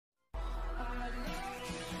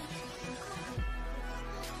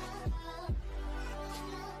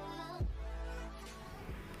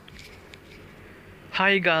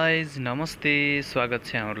Hi guys नमस्ते, स्वागत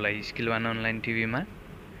छ यहाँहरूलाई स्किल वान अनलाइन टिभीमा।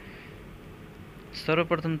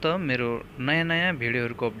 सर्वप्रथम त मेरो नयाँ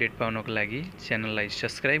भिडियोहरूको अपडेट पाउनको लागि च्यानललाई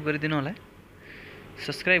सब्स्क्राइब गरिदिनु होला।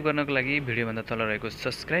 सब्स्क्राइब गर्नको लागि भिडियोभन्दा तल रहेको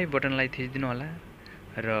सब्स्क्राइब बटनलाई थिचिदिनु होला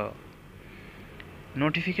र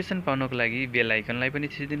नोटिफिकेसन पाउनको लागि बेल आइकनलाई पनि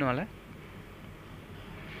थिचिदिनु होला।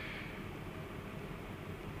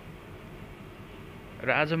 र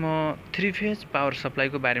आज म 3 फेज पावर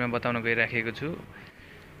सप्लाईको बारेमा बताउन गइराखेको छु।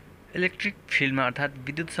 इलेक्ट्रिक फिल्डमा अर्थात्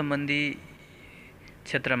विद्युत सम्बन्धी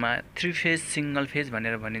क्षेत्रमा 3 फेज सिंगल फेज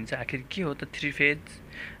भनेर भनिन्छ। आखिर के हो त 3 फेज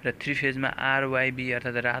र 3 फेजमा आरवाईबी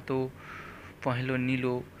अर्थात् रातो, पहेँलो,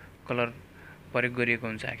 नीलो कलर प्रयोग गरिएको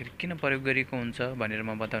हुन्छ। आखिर किन प्रयोग गरिएको हुन्छ भनेर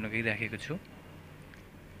म बताउन गइराखेको छु।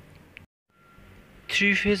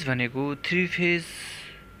 3 फेज भनेको 3 फेज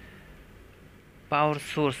पावर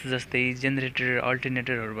सोर्स जस्तै जेनेरेटर,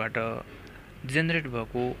 अल्टरनेटरहरूबाट जेनेरेट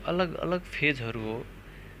भएको अलग अलग फेजहरू हो,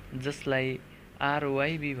 जसलाई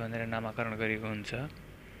आरवाईबी भनेर नामाकरण गरिएको हुन्छ।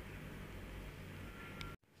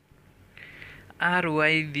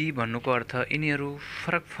 आरवाईबी भन्नुको अर्थ यिनीहरू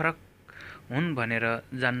फरक फरक हुन् भनेर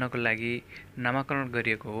जान्नको लागि नामाकरण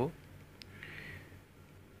गरिएको हो।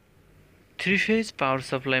 3 फेज पावर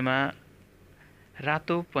सप्लाईमा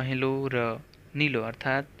रातो, पहेँलो र नीलो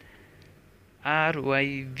अर्थात्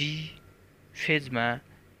आरवाईबी फेजमा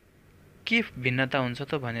के भिन्नता हुन्छ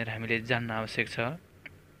त भनेर हामीले जान्न आवश्यक छ।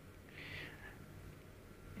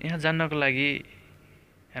 यहाँ जान्नको लागि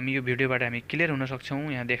हामी यो भिडियोबाट हामी क्लियर हुन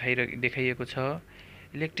सक्छौँ। यहाँ देखाइएको छ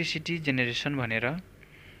इलेक्ट्रिसिटी जेनेरेसन भनेर,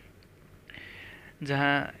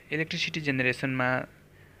 जहाँ इलेक्ट्रिसिटी जेनेरेसनमा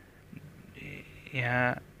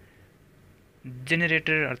यहाँ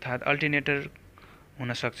जेनेरेटर अर्थात् अल्टरनेटर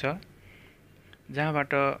हुन सक्छ,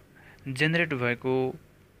 जहाँबाट जेनेरेट भएको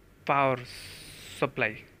पावर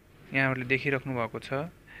सप्लाई यहाँहरूले देखिराख्नु भएको छ।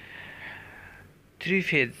 3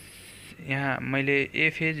 फेज यहाँ मैले ए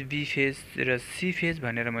फेज, बी फेज र सी फेज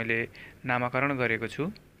भनेर मैले नामाकरण गरेको छु,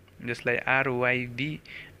 जसलाई आरवाईबी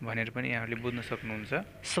भनेर पनि यहाँहरूले बुझ्न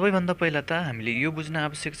सक्नुहुन्छ। सबैभन्दा पहिला त हामीले यो बुझ्न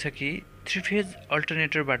आवश्यक छ कि 3 फेज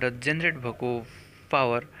अल्टरनेटरबाट जेनेरेट भएको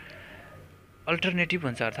पावर अल्टरनेटिभ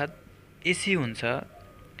हुन्छ अर्थात् एसी हुन्छ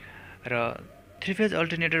र 3 फेज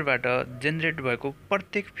अल्टरनेटरबाट जेनेरेट भएको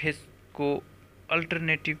प्रत्येक फेजको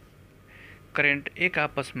अल्टरनेटिभ करेन्ट एक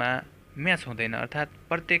आपसमा म्याच हुँदैन, अर्थात्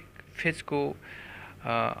प्रत्येक फेजको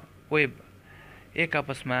वेभ एक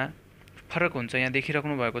आपसमा फरक हुन्छ। यहाँ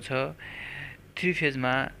देखिराख्नु भएको छ 3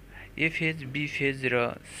 फेजमा ए फेज, बी फेज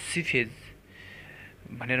र सी फेज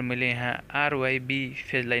भनेर मैले यहाँ आरवाईबी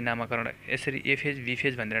फेजलाई नामाकरण यसरी ए फेज, बी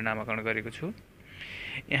फेज भनेर नामाकरण गरेको छु।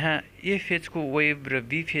 यहाँ ए फेजको वेभ र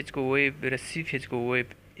बी फेजको वेभ र सी फेजको वेभ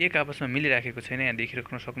एक आपसमा मिलिराखेको छैन। यहाँ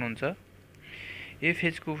देखिराख्न सक्नुहुन्छ। ए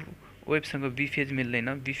फेजको वेभसँग बी फेज मिल्दैन,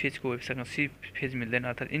 बी फेजको वेभसँग सी फेज मिल्दैन,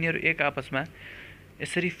 अर्थात् यिनीहरू एक आपसमा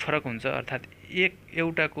यसरी फरक हुन्छ, अर्थात्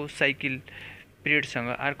एउटाको साइकल पिरियडसँग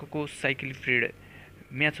अर्कोको साइकल पिरियड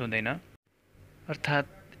म्याच हुँदैन।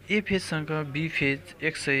 अर्थात् ए फेजसँग बी फेज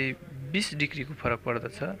 120 डिग्रीको फरक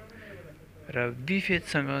पर्दछ र बी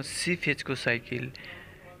फेजसँग सी फेजको साइकल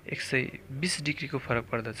 120 डिग्रीको फरक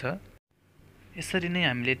पर्दछ। यसरी नै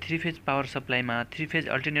हामीले 3 फेज पावर सप्लाईमा 3 फेज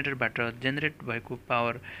अल्टरनेटरबाट जेनेरेट भएको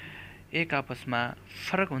पावर एक आपसमा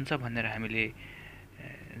फरक हुन्छ भनेर हामीले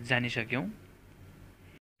जानिसक्यौँ।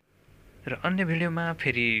 र अन्य भिडियोमा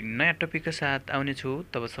फेरि नयाँ टपिकका साथ आउनेछु।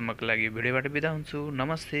 तबसम्मको लागि भिडियोबाट बिदा हुन्छु।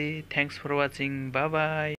 नमस्ते, thanks for watching, by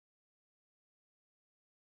by.